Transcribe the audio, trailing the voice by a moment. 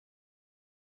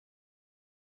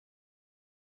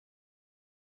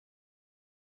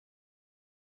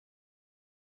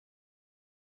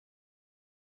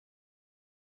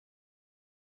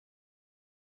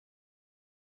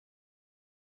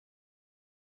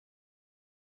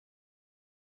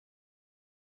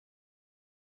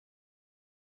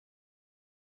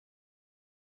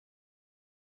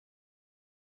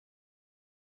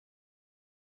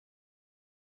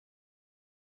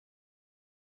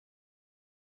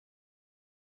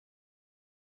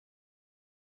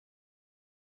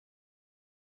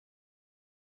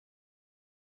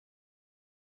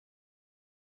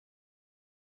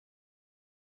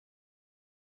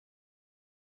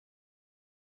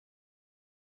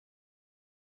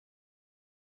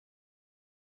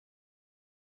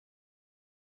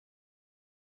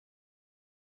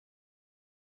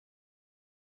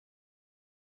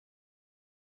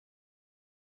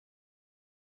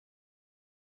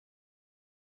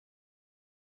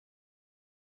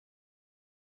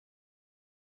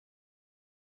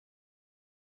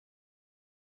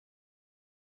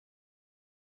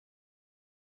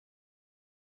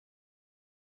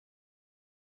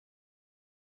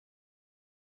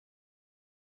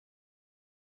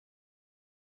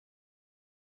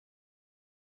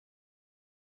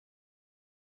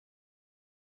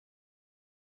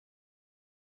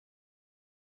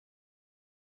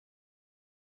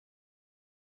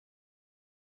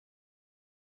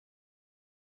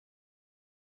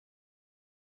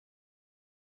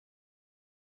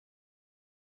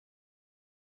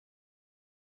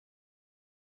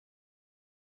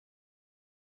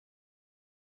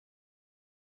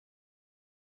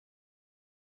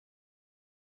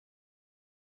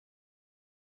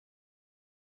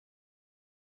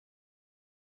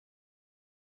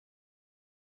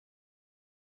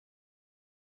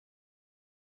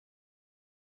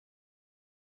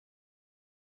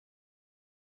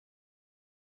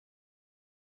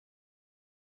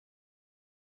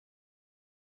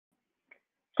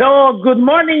So, good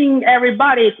morning,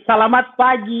 everybody. Selamat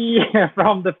pagi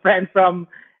from the friends from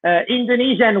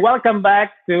Indonesia, and welcome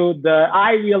back to the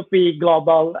Ivlp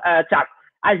Global Chat.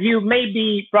 As you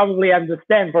maybe probably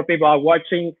understand, for people who are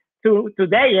watching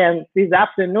today and this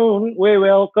afternoon, we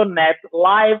will connect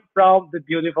live from the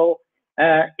beautiful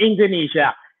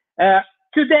Indonesia.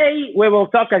 Today, we will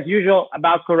talk as usual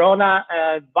about Corona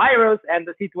virus and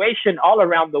the situation all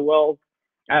around the world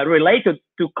related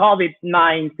to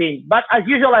COVID-19. But as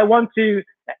usual, I want to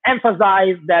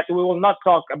emphasize that we will not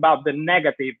talk about the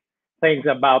negative things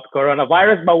about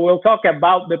coronavirus, but we'll talk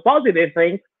about the positive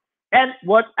things and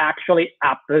what actually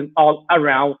happened all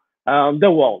around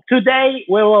the world. Today,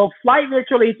 we will fly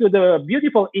virtually to the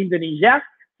beautiful Indonesia.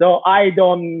 So I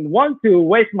don't want to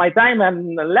waste my time,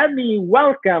 and let me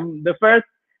welcome the first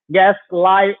guest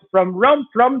live from Rome,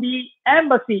 from the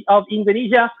Embassy of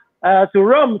Indonesia to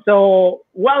Rome. So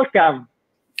welcome.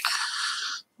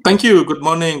 Thank you. Good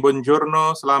morning.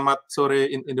 Buongiorno. Selamat sore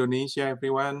in Indonesia,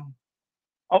 everyone.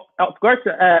 Of course,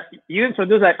 you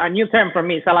introduced a new term for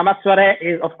me. Selamat sore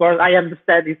is, of course, I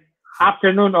understand it's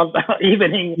afternoon or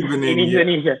evening in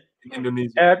Indonesia. Yeah, in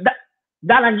Indonesia.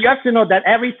 Danang, you have to know that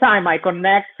every time I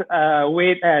connect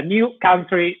with a new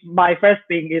country, my first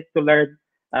thing is to learn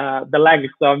the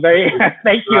language. So I'm very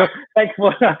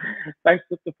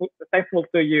thankful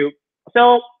to you.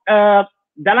 So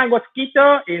Danang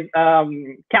Waskito is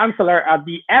Councilor at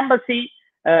the Embassy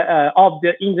of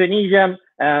the Indonesian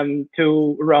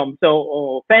to Rome.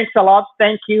 So thanks a lot.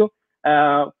 Thank you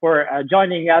for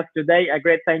joining us today. A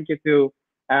great thank you to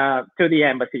the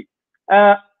Embassy.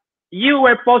 You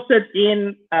were posted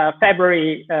in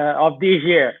February of this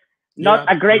year. Not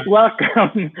a great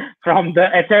welcome from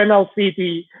the Eternal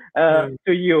City to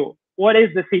you. What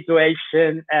is the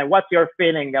situation and what's your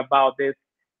feeling about this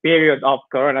period of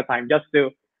Corona time, just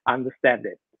to understand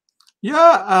it?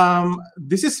 Yeah,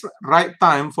 this is right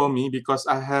time for me because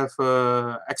I have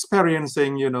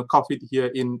experiencing, COVID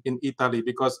here in Italy,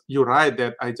 because you're right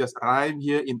that I just arrived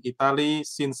here in Italy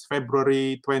since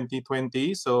February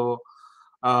 2020. So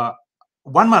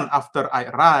 1 month after I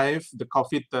arrived, the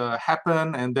COVID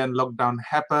happened, and then lockdown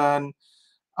happened.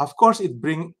 Of course, it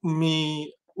brings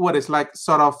me what is like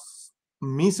sort of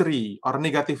misery or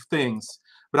negative things.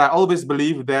 But I always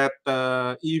believe that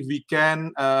if we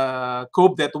can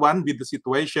cope that one with the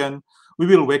situation, we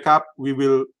will wake up. We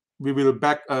will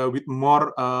back with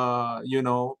more,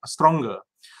 stronger.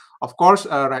 Of course,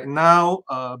 right now,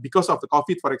 because of the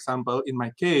COVID, for example, in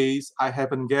my case, I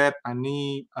haven't get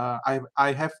any.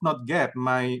 I have not get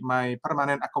my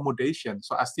permanent accommodation,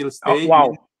 so I still stay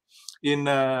in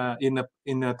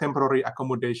a temporary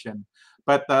accommodation.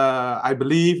 But I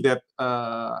believe that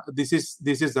this is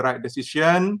the right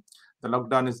decision. The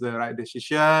lockdown is the right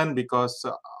decision because,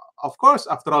 of course,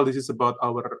 after all, this is about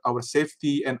our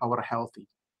safety and our healthy.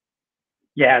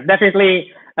 Yeah,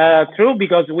 definitely true,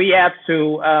 because we have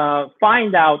to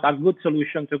find out a good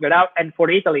solution to get out. And for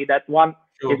Italy, that one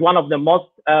is one of the most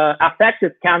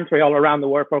affected countries all around the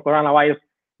world for coronavirus.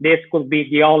 This could be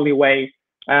the only way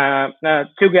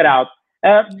to get out.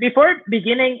 Before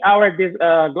beginning our this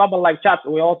global live chat,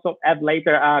 we also have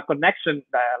later a connection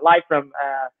live from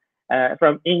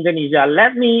Indonesia.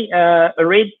 Let me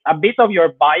read a bit of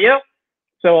your bio.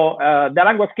 So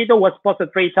Danang Waskito was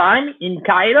posted 3 times in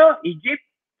Cairo, Egypt,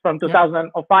 from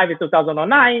 2005 to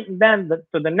 2009, then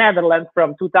to the Netherlands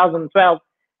from 2012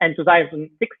 and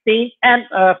 2016, and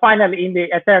finally in the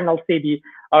Eternal City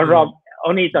of Rome,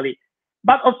 on Italy.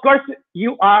 But of course,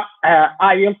 you are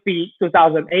Ivlp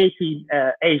 2018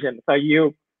 Asian, so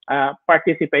you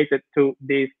participated to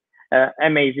this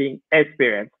amazing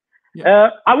experience.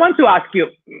 I want to ask you,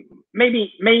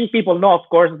 maybe many people know, of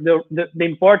course, the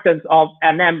importance of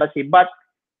an embassy, but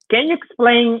can you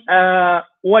explain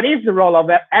what is the role of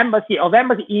an embassy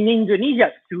in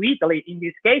Indonesia to Italy in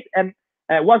this case, and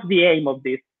what's the aim of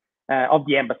this of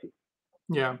the embassy?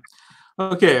 Yeah,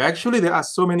 okay. Actually, there are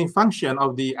so many functions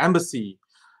of the embassy.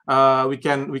 We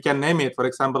can name it, for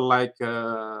example, like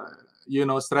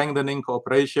strengthening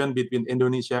cooperation between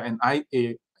Indonesia and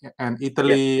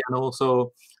Italy, and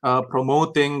also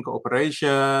promoting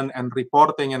cooperation and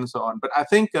reporting and so on. But I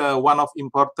think one of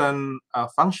important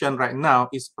function right now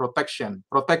is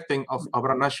protecting of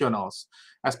our nationals,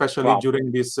 especially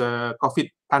during this COVID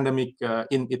pandemic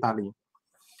in Italy.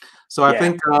 So I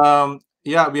think,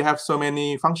 we have so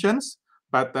many functions,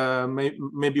 but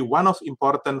maybe one of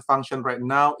important function right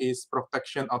now is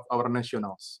protection of our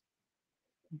nationals.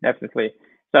 Definitely.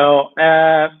 So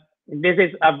this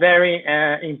is a very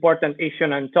important issue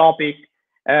and topic,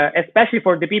 especially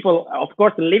for the people, of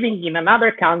course, living in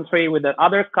another country with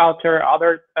another culture,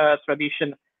 other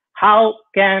tradition. how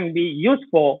can be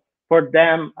useful for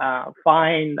them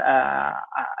find,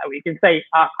 we can say,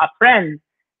 a friend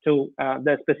to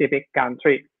the specific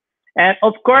country. And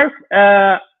of course,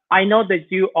 I know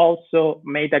that you also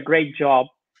made a great job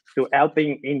to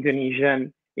helping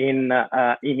Indonesian in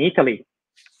Italy.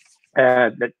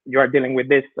 That you are dealing with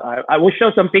this. I will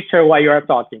show some picture while you are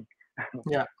talking.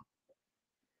 Yeah.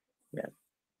 Yes.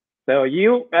 So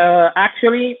you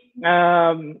actually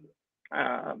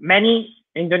many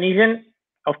Indonesian,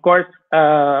 of course,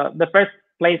 the first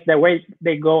place the way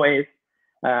they go is,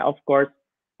 of course,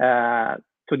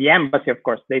 to the embassy. Of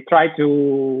course, they try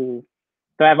to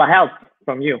have a help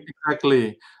from you.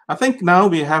 Exactly. I think now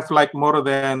we have like more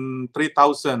than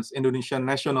 3,000 Indonesian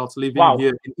nationals living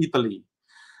here in Italy.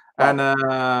 And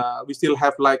we still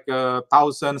have like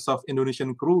thousands of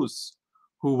Indonesian crews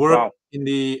who work in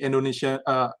the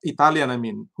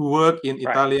who work in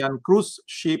Italian cruise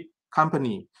ship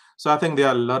company. So I think there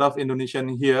are a lot of Indonesian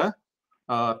here,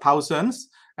 thousands.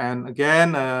 And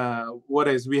again,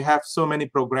 we have so many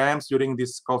programs during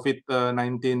this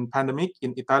COVID-19 pandemic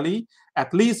in Italy.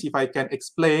 At least if I can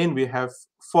explain, we have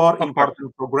 4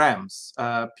 important programs,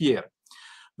 Pierre.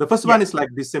 The first one is like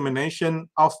dissemination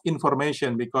of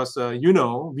information, because we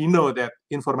know that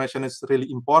information is really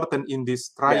important in this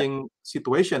trying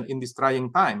situation, in these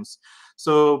trying times.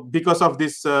 So because of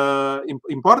this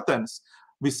importance,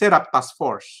 we set up task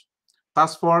force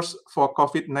for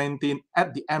COVID-19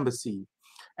 at the embassy.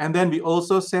 And then we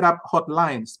also set up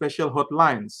hotlines, special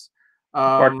hotlines,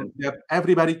 that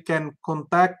everybody can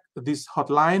contact this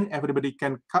hotline. Everybody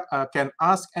can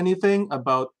ask anything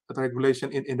about the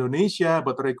regulation in Indonesia,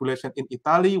 about the regulation in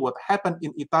Italy, what happened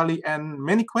in Italy, and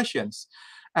many questions.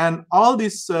 And all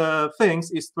these things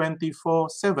is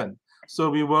 24/7. So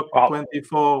we work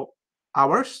 24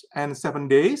 hours and 7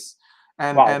 days.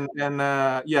 And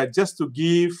just to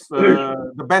give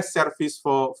the best service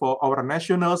for our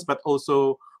nationals, but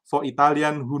also for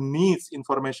Italian who needs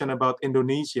information about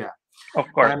Indonesia. Of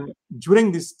course. And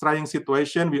during this trying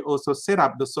situation, we also set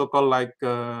up the so-called like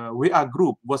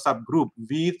WhatsApp group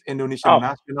with Indonesian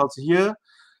nationals here.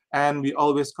 And we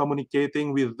always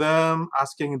communicating with them,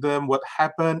 asking them what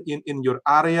happened in your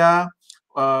area.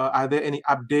 Are there any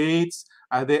updates?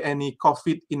 Are there any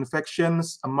COVID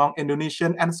infections among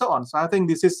Indonesian, and so on? So I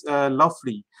think this is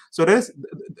lovely. So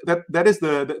that is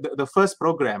the first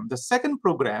program. The second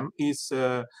program is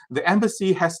the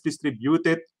embassy has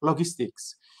distributed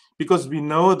logistics, because we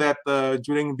know that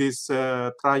during this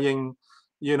trying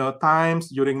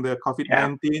times, during the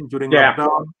COVID-19, during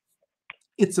lockdown,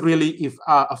 it's really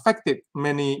affected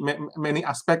many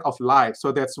aspects of life.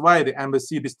 So that's why the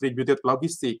embassy distributed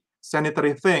logistic,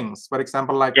 sanitary things, for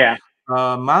example, like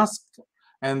mask,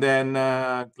 and then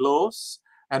gloves,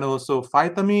 and also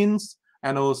vitamins,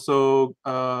 and also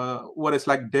what is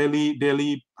like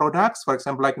daily products, for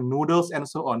example, like noodles and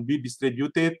so on. We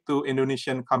distributed to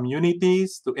Indonesian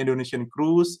communities, to Indonesian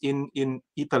crews in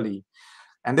Italy.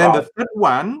 And then the third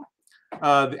one,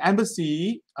 the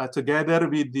embassy, together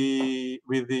with the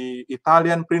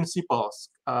Italian principals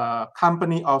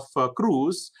company of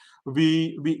cruise,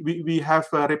 we have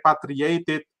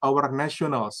repatriated our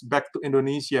nationals back to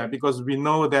Indonesia, because we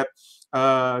know that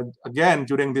again,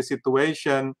 during this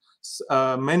situation,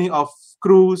 many of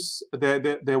crews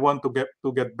they want to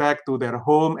get back to their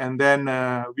home, and then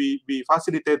we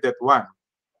facilitate that one.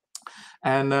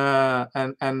 And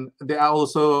there are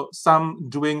also some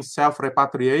doing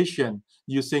self-repatriation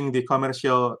using the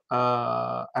commercial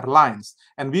airlines,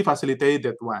 and we facilitate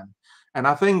that one. And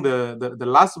I think the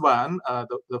last one,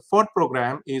 the fourth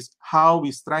program, is how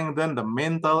we strengthen the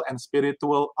mental and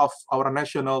spiritual of our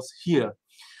nationals here.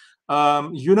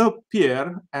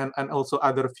 Pierre, and also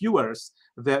other viewers,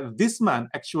 that this month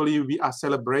actually we are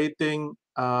celebrating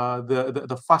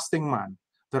the fasting month,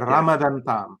 the Ramadan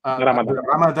time, the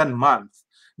Ramadan month.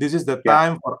 This is the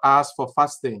time for us for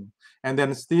fasting. And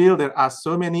then still there are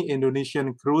so many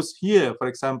Indonesian crews here. For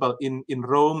example, in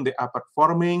Rome, they are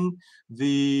performing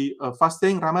the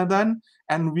fasting Ramadan,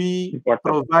 and we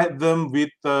provide them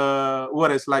with what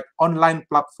is like online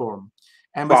platform.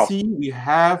 Embassy, we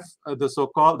have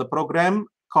the program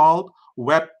called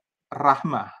Web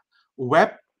Rahmah.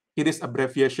 Web, it is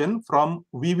abbreviation from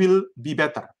We Will Be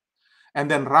Better. And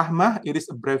then Rahmah, it is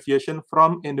abbreviation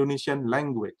from Indonesian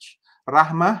language.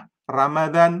 Rahmah,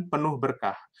 Ramadan penuh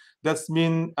berkah. That's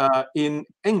mean in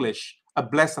English, a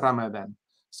blessed Ramadan.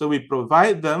 So we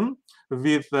provide them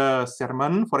with a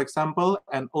sermon, for example,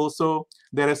 and also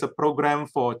there is a program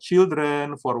for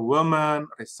children, for women,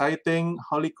 reciting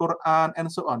Holy Quran, and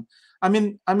so on. I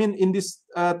mean, in this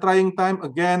trying time,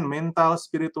 again, mental,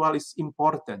 spiritual is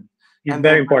important. It's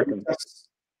very important.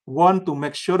 want to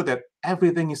make sure that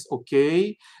everything is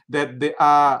okay, that they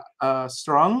are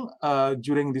strong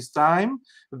during this time,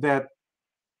 that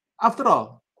after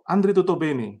all, Andri tutto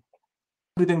bene,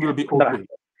 everything will be okay.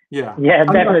 Yeah. Yeah,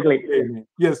 definitely.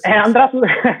 Yes. Andra,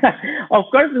 of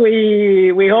course,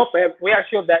 we hope, we are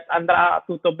sure that Andra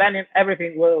tutto bene,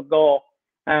 everything will go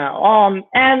on.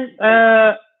 And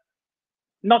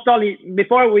not only,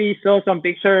 before we saw some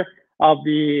picture of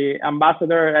the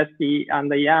ambassador Esti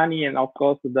Andayani, and of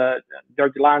course the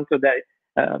George Lanto, the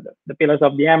pillars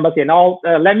of the embassy and all.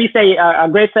 Let me say a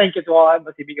great thank you to all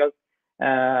embassy, because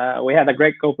we had a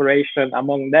great cooperation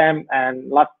among them.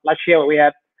 And last year we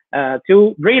had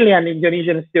two brilliant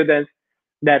Indonesian students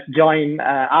that joined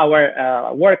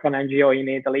our work on NGO in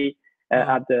Italy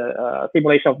at the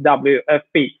simulation of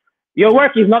WFP. Your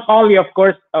work is not only, of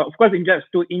course, in just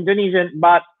to Indonesian,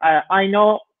 but I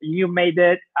know you made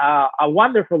it a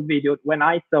wonderful video. When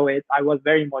I saw it, I was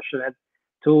very emotional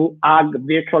to hug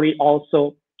virtually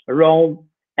also Rome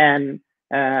and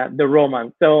the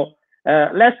Romans. So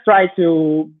let's try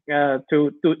to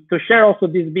share also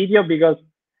this video, because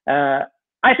I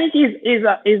think is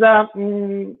a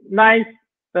nice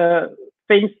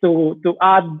things to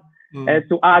add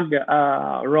to hug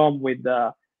Rome with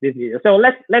this video. So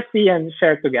let's see and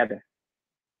share together.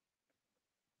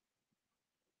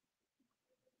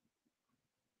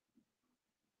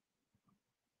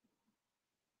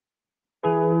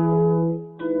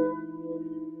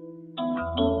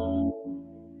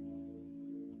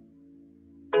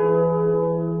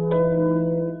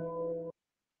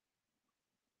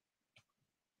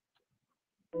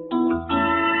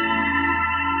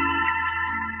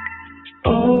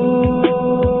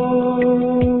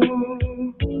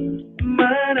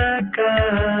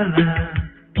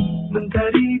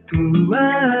 Mentari tua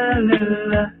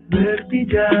lelah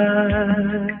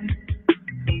berpijak.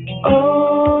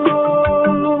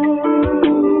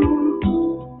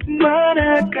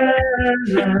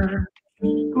 Manakala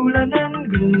bulanan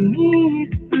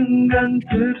geniit enggan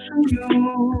tersenyum,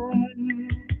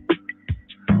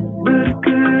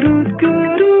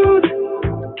 berkerut-kerut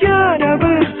tiada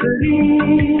berseri,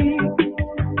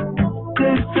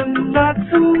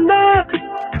 tersendat-sendat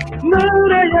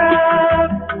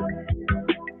merayap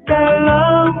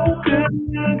dalam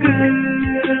kegelapan.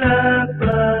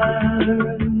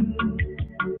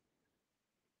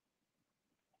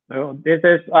 So this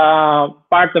is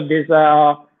part of this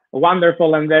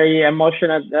wonderful and very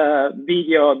emotional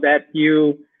video that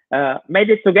you made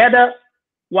it together.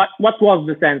 What was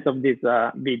the sense of this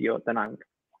video, Danang?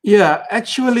 Yeah,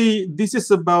 actually, this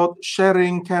is about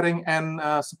sharing, caring, and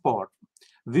support.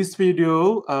 This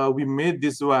video, we made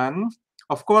this one.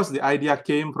 Of course, the idea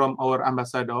came from our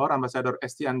Ambassador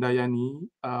Esti Andayani.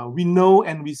 We know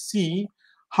and we see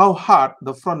how hard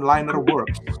the frontliner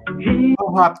works,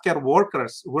 how hard care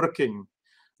workers working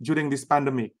during this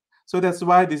pandemic. So that's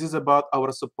why this is about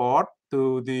our support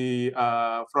to the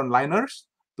frontliners,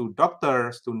 to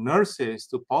doctors, to nurses,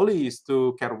 to police,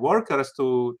 to care workers,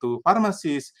 to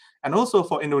pharmacists, and also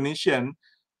for Indonesian,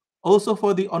 also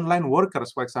for the online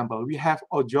workers, for example. We have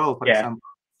ojol, for example,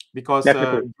 because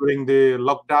during the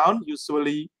lockdown,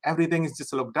 usually everything is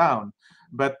just locked down.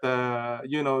 But,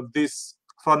 you know, these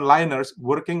frontliners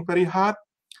working very hard,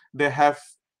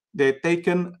 they've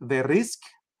taken the risk,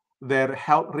 their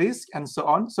health risk, and so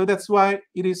on. So that's why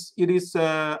it is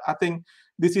I think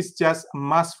this is just a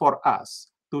must for us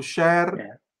to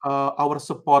share our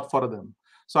support for them.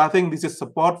 So I think this is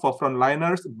support for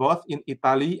frontliners, both in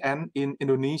Italy and in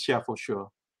Indonesia, for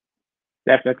sure.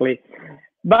 Definitely.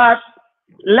 But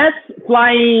let's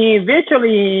fly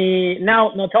virtually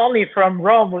now, not only from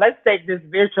Rome. Let's take this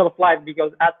virtual flight,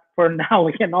 because for now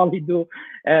we can only do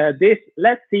this.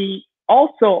 Let's see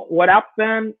also what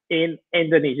happened in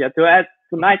Indonesia.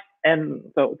 Tonight, and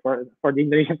so for the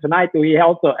Indonesian tonight, we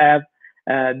also have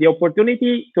the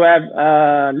opportunity to have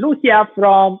Lusia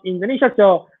from Indonesia.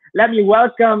 So let me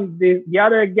welcome the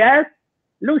other guest.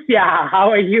 Lusia, how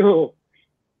are you?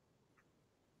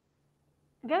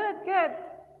 Good.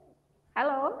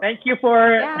 Hello. Thank you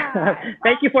for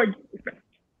thank you for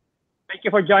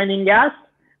joining us.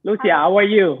 Lucia, how are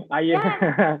you? Are you?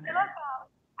 I'm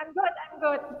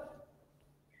good.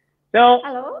 So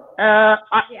hello.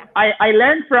 I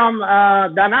learned from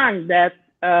Danang that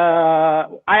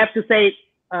I have to say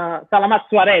Salamat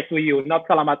Sore to you, not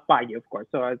Salamat Pagi, of course.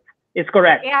 So it's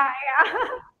correct. Yeah.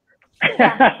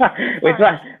 we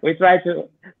try to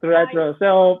retro.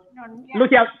 So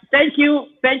Lucia, thank you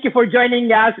for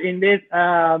joining us in this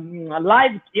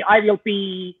live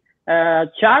Ivlp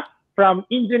chat from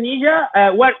Indonesia.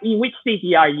 In which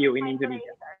city are you in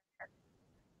Indonesia?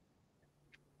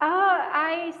 I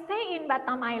I stay in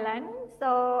Batam Island,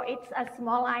 so it's a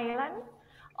small island.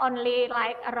 Only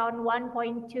like around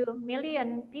 1.2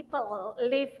 million people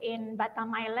live in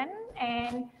Batam Island,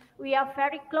 and we are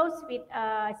very close with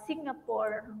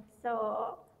Singapore.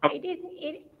 So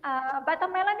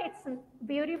Batam Island, it's a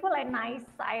beautiful and nice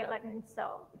island.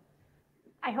 So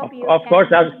I hope you of can. course,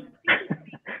 as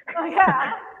Oh,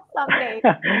 yeah, someday.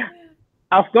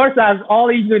 of course, as all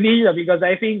Indonesia, because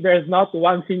I think there's not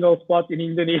one single spot in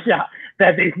Indonesia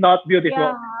that is not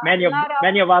beautiful. Yeah, Many a of lot of.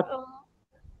 many of us, uh,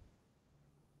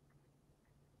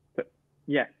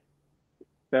 yeah.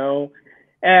 So,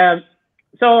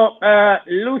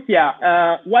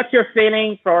 Lucia, what's your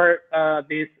feeling for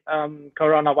this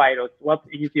coronavirus? What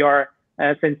is your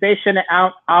sensation?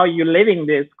 How are you living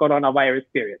this coronavirus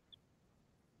period?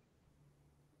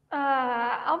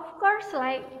 Of course,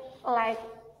 like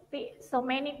so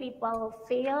many people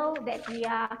feel that we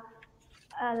are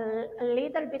a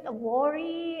little bit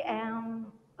worried and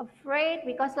afraid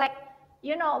because, like,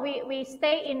 we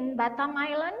stay in Batam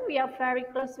Island. We are very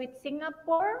close with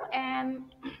Singapore and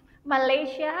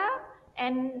Malaysia,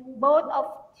 and both of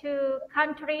two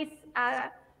countries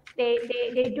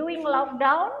they doing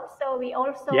lockdown. So we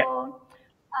Yeah, also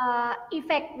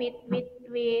effect with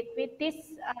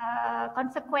these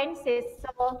consequences.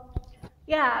 So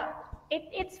yeah,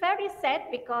 it's very sad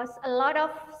because a lot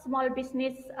of small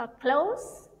business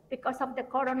close because of the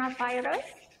coronavirus.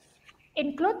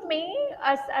 Include me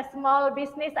as a small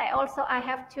business. I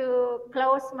have to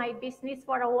close my business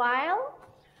for a while.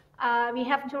 We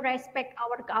have to respect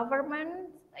our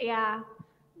government. Yeah,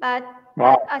 but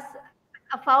wow, as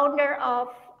a founder of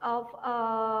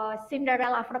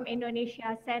Cinderella from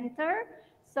Indonesia Center,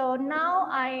 so now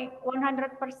I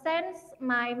 100%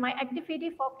 my activity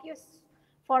focus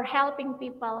for helping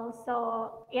people.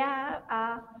 So yeah,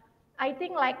 I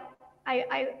think like I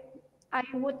I I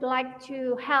would like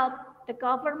to help the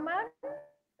government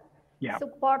yeah.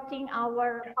 supporting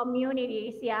our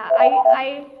communities. Yeah,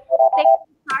 I take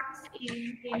parts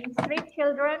in street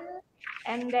children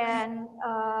and then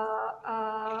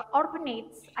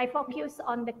orphanages. I focus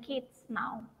on the kids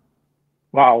now.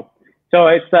 Wow. So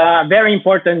it's a very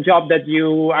important job that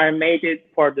you are made it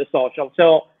for the social.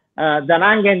 So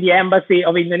Danang and the Embassy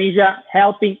of Indonesia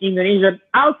helping Indonesians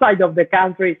outside of the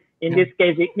country, in this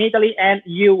case in Italy, and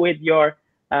you with your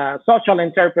social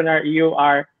entrepreneur, you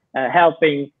are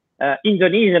helping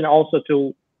Indonesian also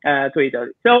to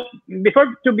Italy. So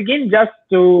before to begin, just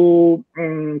to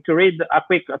read a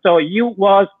quick. So you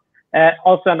was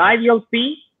also an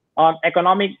Ivlp on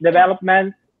economic Yeah,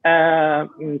 development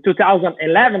in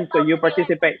 2011. So you 2011.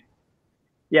 participate.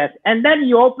 Yes, and then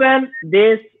you open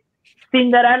this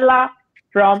Cinderella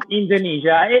from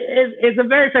Indonesia. It's a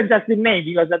very fantastic name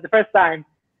because at the first time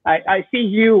I see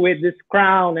you with this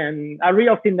crown and a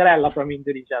real Cinderella from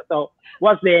Indonesia. So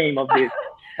what's the aim of this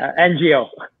NGO?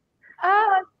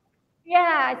 Uh,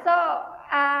 yeah, so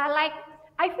like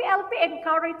IVLP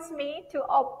encouraged me to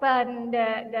open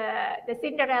the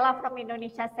Cinderella from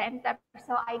Indonesia Center.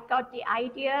 So I got the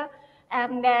idea.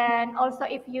 And then also,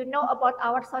 if you know about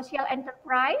our social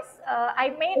enterprise,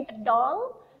 I made a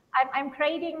doll. I'm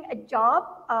creating a job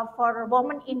for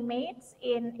women inmates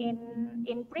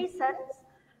in prisons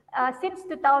since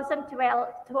 2012.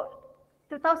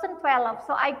 2012.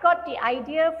 So I got the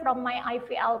idea from my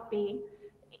IVLP.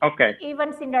 Okay.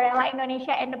 Even Cinderella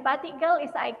Indonesia and the Batik Girl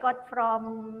is I got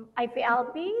from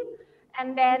IVLP.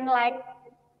 And then like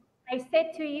I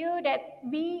said to you that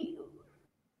we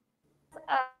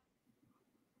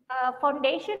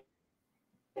foundation,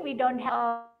 we don't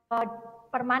have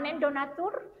permanent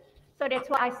donatur. So that's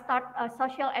why I start a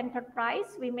social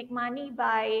enterprise. We make money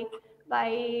by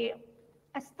I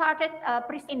started a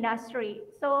prison industry.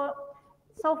 So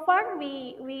far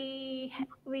we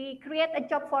create a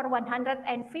job for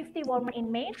 150 women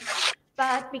inmates,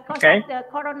 but because of Okay. the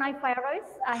coronavirus,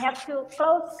 I have to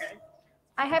close.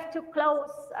 I have to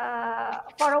close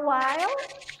for a while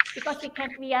because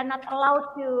we are not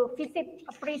allowed to visit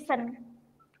a prison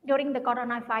during the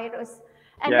coronavirus.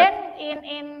 And Yes. then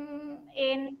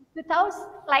in 2000,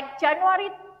 like January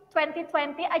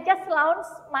 2020, I just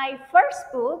launched my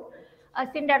first book,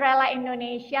 Cinderella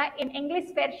Indonesia, in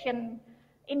English version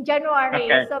in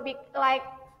January. Okay. So like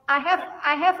I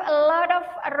have a lot of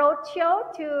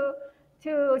roadshow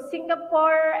to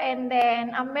Singapore and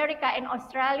then America and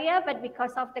Australia, but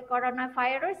because of the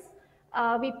coronavirus,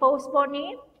 we postpone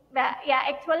it. But yeah,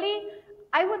 actually,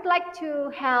 I would like to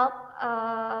help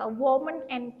women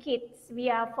and kids. We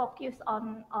are focused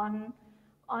on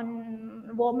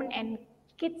women and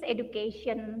kids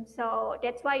education. So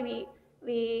that's why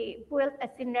we built a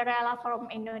Cinderella from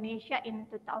Indonesia in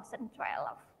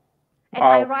 2012. And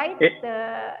I write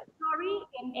the story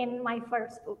in my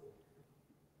first book.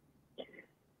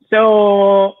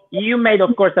 So you made,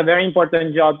 of course, a very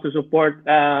important job to support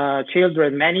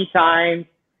children. Many times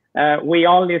we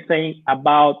only think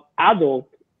about adults,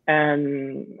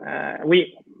 and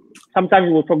we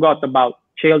sometimes we forgot about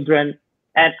children,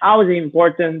 and how is it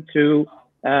important to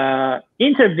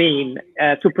intervene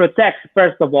to protect,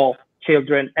 first of all,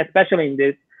 children, especially in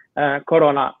this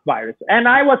coronavirus. And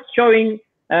I was showing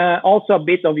also a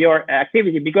bit of your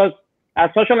activity, because as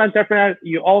social entrepreneur,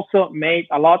 you also made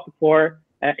a lot for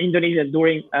Indonesia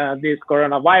during this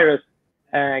coronavirus.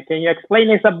 Can you explain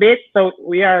this a bit? So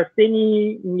we are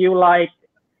seeing you like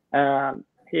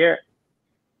here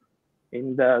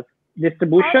in the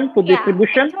distribution, food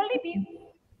distribution. Actually,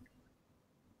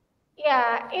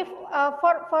 if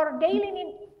for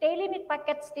daily need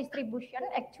packets distribution,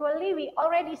 actually we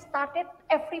already started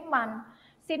every month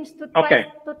since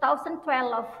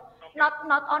 2012.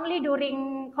 Not only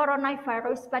during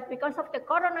coronavirus, but because of the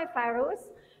coronavirus,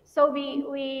 so we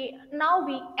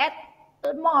add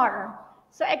more.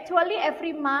 So actually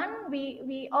every month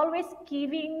we always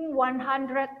giving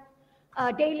 100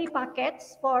 daily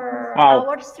packets for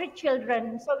our street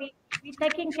children. So we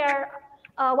taking care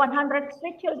 100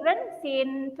 street children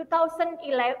since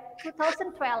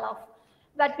 2012.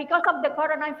 But because of the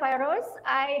coronavirus,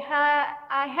 I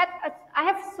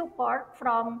have support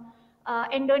from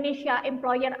Indonesia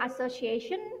Employer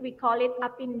Association. We call it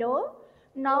APindo.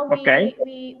 Now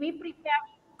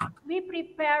we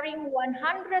preparing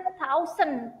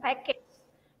 100,000 packets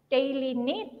daily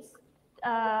needs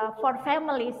for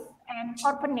families and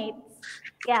orphanages.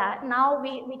 Yeah, now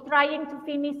we trying to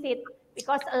finish it,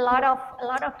 because a lot of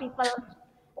people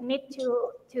need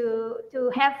to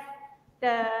have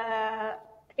the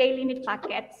daily need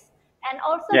packets. And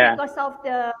also because of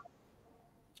the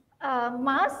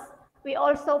mask, we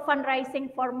also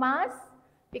fundraising for masks,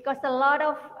 because a lot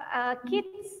of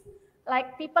kids,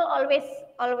 like people always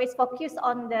focus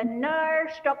on the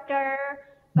nurse, doctor,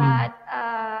 but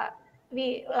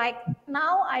we like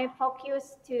now I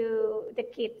focus to the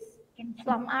kids in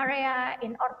slum area,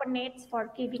 in orphanage, for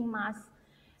giving masks.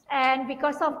 And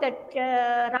because of the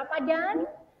Ramadan,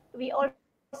 we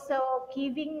also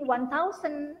giving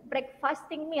 1,000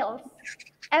 breakfasting meals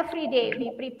every day.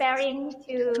 We preparing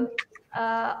to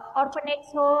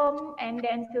orphanage home, and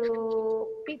then to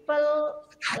people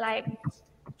like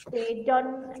they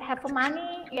don't have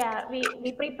money. Yeah, we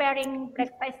preparing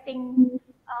breakfasting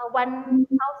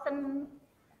 1,000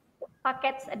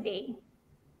 packets a day.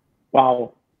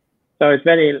 Wow. So it's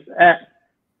very,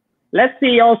 let's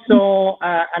see also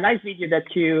a nice video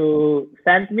that you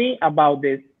sent me about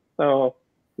this. So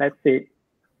let's see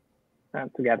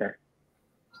together.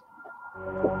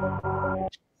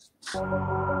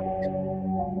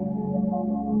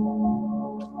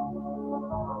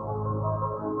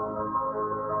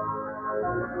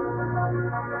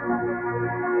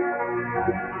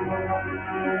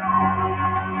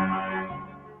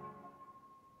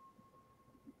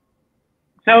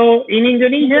 So in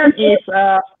Indonesia, it's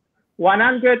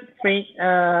 100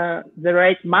 the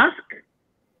rate mask,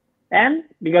 and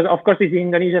because of course it's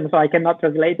Indonesian, so I cannot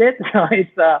translate it. So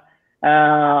it's so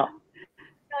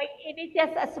it is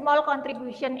just a small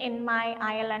contribution in my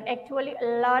island. Actually, a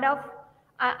lot of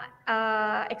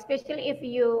especially if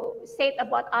you said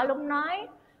about alumni,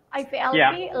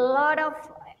 Ivlp, a lot of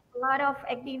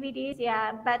activities.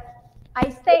 Yeah, but I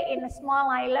stay in a small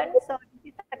island, so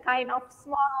this is a kind of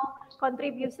small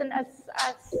contribution as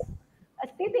a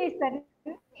citizen,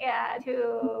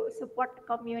 to support the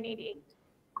community.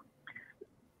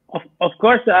 Of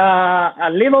course, a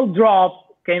little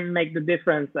drop can make the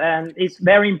difference, and it's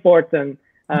very important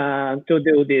to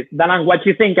do this. Danang, what do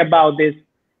you think about this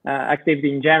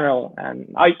activity in general, and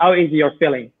how is your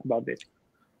feeling about this?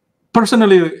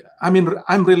 Personally, I mean,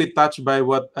 I'm really touched by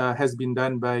what has been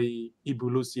done by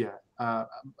Ibu Lusia.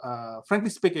 Frankly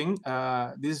speaking,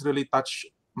 this really touched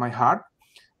my heart,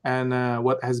 and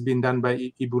what has been done by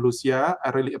Ibu Lusia, I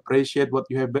really appreciate what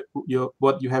you have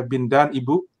been done,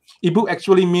 Ibu. Ibu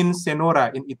actually means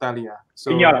Senora in Italia,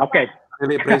 so okay. I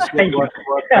really appreciate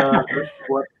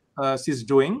what she's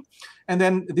doing. And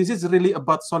then this is really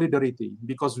about solidarity,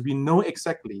 because we know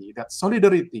exactly that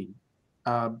solidarity,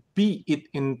 be it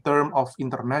in terms of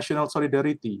international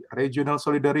solidarity, regional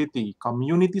solidarity,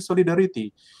 community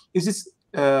solidarity,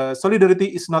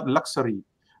 solidarity is not luxury,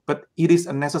 but it is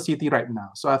a necessity right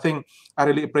now. So I think I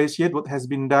really appreciate what has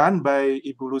been done by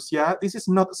Ibu Lusia. This is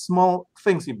not small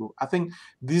things, Ibu. I think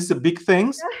this is a big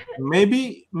things.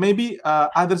 Maybe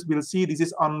others will see this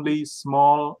is only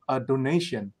small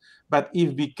donation, but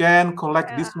if we can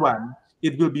collect this one,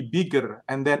 it will be bigger,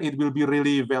 and then it will be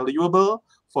really valuable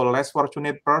for less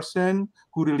fortunate person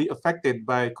who really affected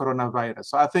by coronavirus.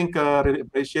 So I think really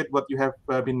appreciate what you have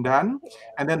been done.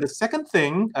 And then the second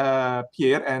thing,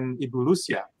 Pierre and Ibu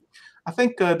Lucia, I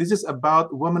think this is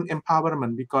about women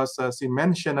empowerment, because she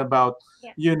mentioned about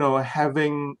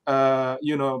having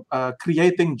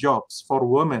creating jobs for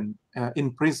women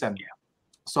in prison.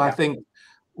 So I think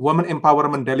women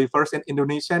empowerment delivers in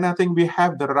Indonesia, and I think we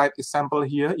have the right example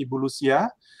here, Ibu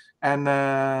Lucia. And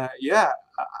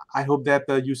I hope that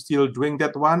you still doing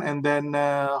that one, and then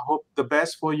hope the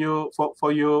best for you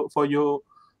for your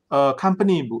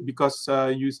company, Ibu, because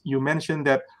you mentioned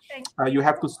that you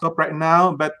have to stop right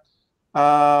now, but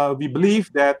we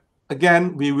believe that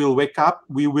again we will wake up,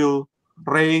 we will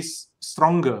raise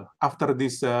stronger after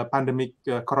this pandemic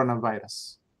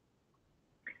coronavirus.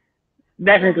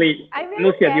 Definitely.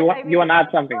 Lucia, do you want to add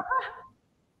something?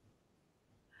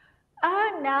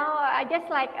 No, I just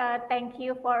thank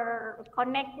you for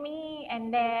connect me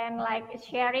and then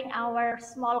sharing our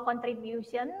small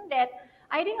contribution. That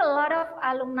I think a lot of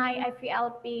alumni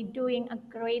Ivlp doing a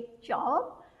great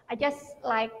job. I just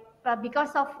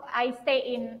because of I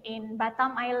stay in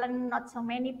Batam Island, not so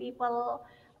many people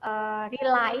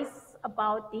realize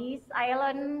about this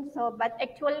island. So, but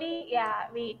actually,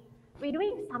 we're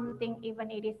doing something, even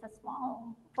it is a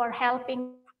small, for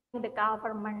helping the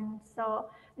government. So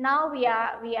now we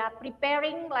are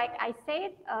preparing, like I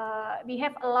said, we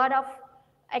have a lot of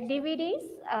activities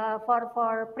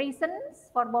for prisons,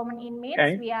 for women inmates.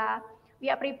 Okay. We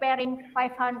are preparing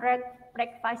 500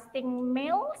 breakfasting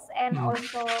meals, and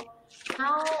also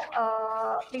now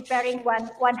preparing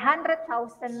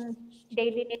 100,000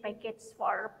 daily need packets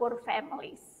for poor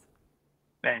families.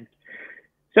 Thanks.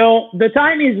 So the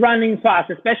time is running fast,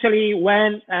 especially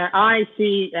when I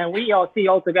see, and we all see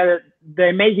all together, the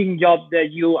amazing job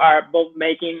that you are both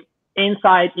making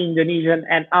inside Indonesian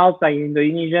and outside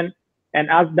Indonesian. And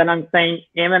as Danang saying,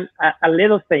 even a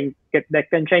little thing that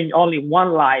can change only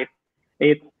one life,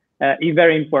 it's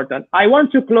very important. I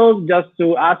want to close just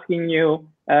to asking you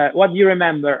what you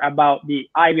remember about the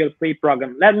Ivlp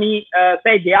program. Let me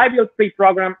say the Ivlp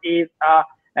program is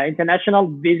an international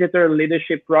visitor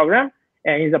leadership program.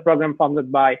 And is a program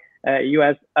funded by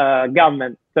U.S.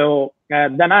 government. So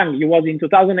Danang, you was in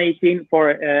 2018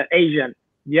 for Asian.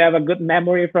 Do you have a good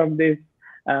memory from this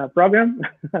program?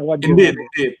 Indeed.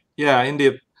 Yeah,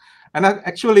 indeed. And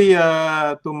actually,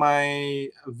 to my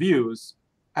views,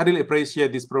 I really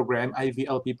appreciate this program,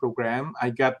 Ivlp program.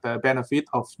 I got the benefit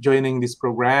of joining this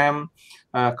program,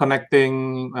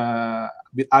 connecting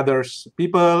with others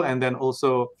people, and then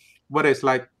also what is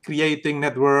like creating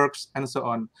networks and so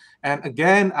on. And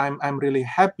again, I'm really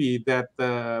happy that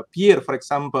Pierre, for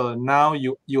example, now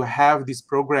you have this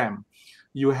program.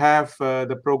 You have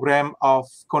the program of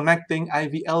connecting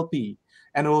Ivlp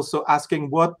and also asking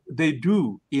what they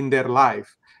do in their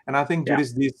life. And I think during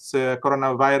this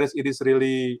coronavirus, it is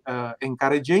really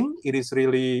encouraging. It is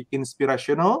really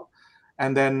inspirational.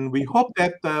 And then we hope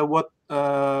that what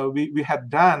we have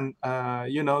done,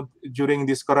 during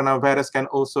this coronavirus can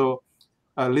also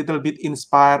a little bit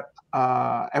inspire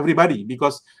everybody,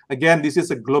 because again, this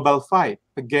is a global fight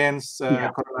against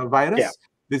coronavirus.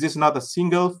 This is not a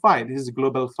single fight. This is a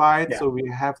global fight. So we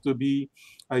have to be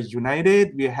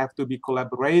united. We have to be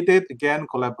collaborated. Again,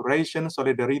 collaboration,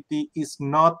 solidarity is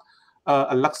not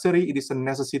a luxury. It is a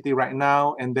necessity right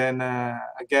now. And then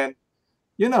again,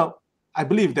 I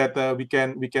believe that we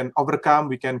can overcome.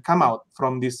 We can come out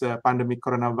from this pandemic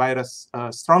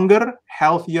coronavirus stronger,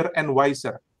 healthier, and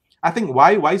wiser. I think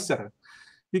why wiser?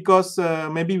 Because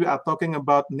maybe we are talking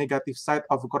about negative side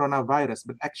of coronavirus,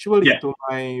 but actually, to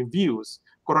my views,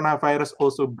 coronavirus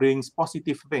also brings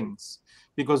positive things,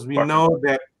 because we know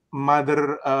that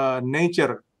Mother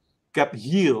Nature got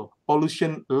healed,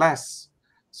 pollution less,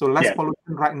 so less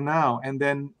pollution right now. And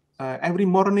then every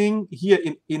morning here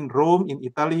in Rome, in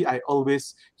Italy, I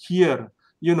always hear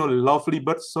lovely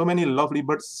birds, so many lovely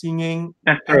birds singing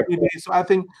every day. So I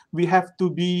think we have to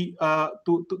be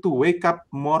to wake up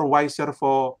more wiser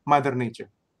for Mother Nature.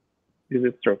 This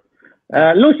is true.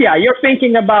 Lucia, you're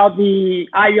thinking about the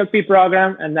Ivlp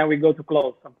program, and then we go to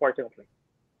close, unfortunately.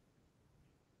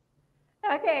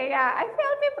 Okay,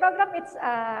 Ivlp program, it's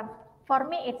for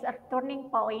me, it's a turning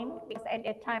point, because at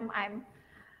that time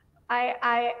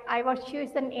I was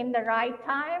chosen in the right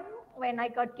time, when I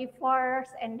got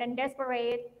divorced and then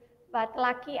desperate, but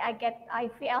lucky I get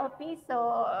Ivlp,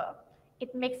 so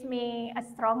it makes me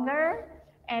stronger.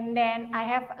 And then I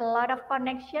have a lot of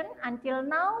connection until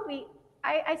now.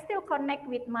 I still connect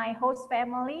with my host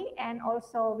family, and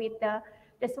also with the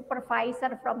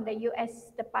supervisor from the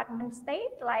U.S. Department of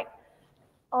State. Like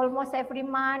almost every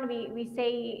month we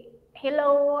say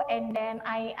hello, and then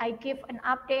I give an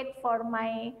update for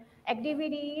my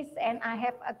activities, and I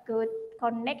have a good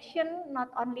connection not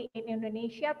only in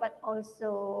Indonesia but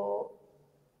also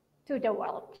to the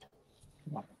world.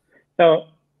 So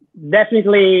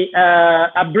definitely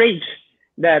a bridge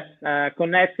that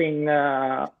connecting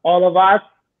all of us.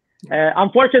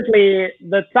 Unfortunately,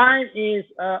 the time is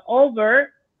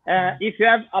over. If you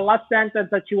have a last sentence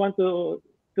that you want to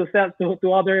sell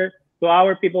to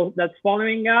our people that's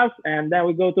following us, and then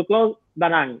we go to close.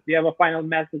 Danang, do you have a final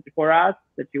message for us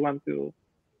that you want to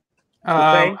say?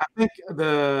 I think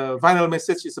the final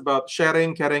message is about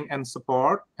sharing, caring, and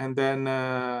support. And then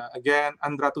again,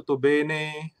 Andra Tutto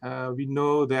Bene, we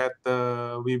know that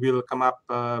we will come up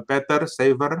better,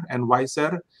 safer, and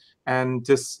wiser. And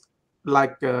just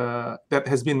like that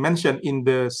has been mentioned in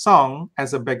the song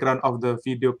as a background of the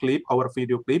video clip, our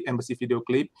video clip, embassy video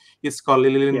clip, it's called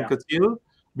Lilin Kecil.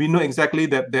 We know exactly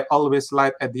that there always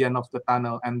light at the end of the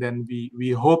tunnel, and then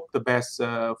we hope the best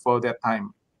for that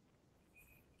time.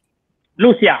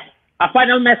 Lusia, a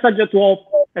final message to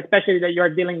all, especially that you are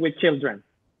dealing with children.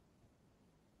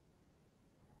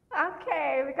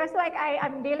 Okay, because like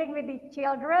I'm dealing with the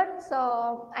children,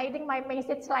 so I think my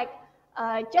message like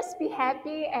just be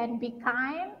happy and be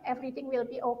kind. Everything will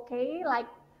be okay. Like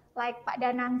Pak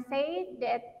Danang said,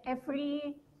 that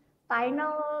every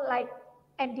tunnel, like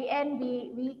at the end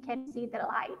we can see the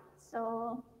light.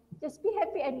 So just be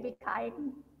happy and be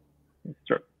kind.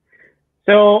 Sure.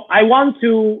 So I want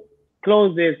to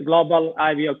close this global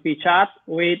Ivlp chat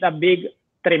with a big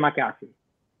terima kasih.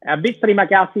 A big terima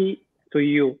kasih to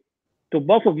you, to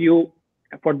both of you,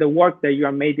 for the work that you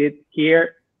have made it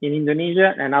here in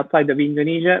Indonesia and outside of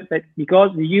Indonesia, because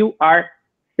you are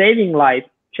saving life,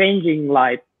 changing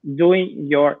life, doing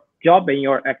your job and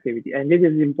your activity. And this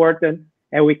is important,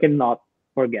 and we cannot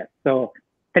forget. So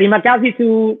terima kasih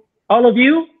to all of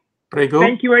you. Prego.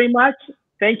 Thank you very much.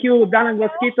 Thank you, Danang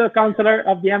Waskito, Councilor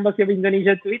of the Embassy of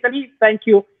Indonesia to Italy. Thank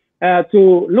you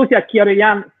to Lusia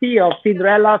Kiroyan, CEO of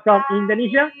Cinderella from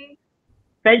Indonesia.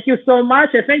 Thank you so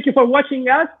much, and thank you for watching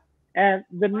us. And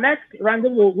the next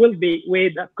rendezvous will be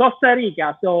with Costa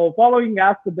Rica. So following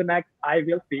us to the next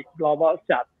Ivlp Global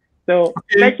Chat. So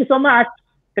thank you so much.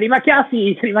 Terima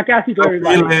kasih to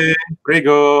everybody.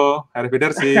 Prego.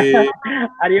 Arrivederci.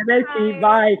 Arrivederci.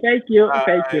 Bye. Thank you. Bye.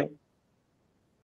 Thank you.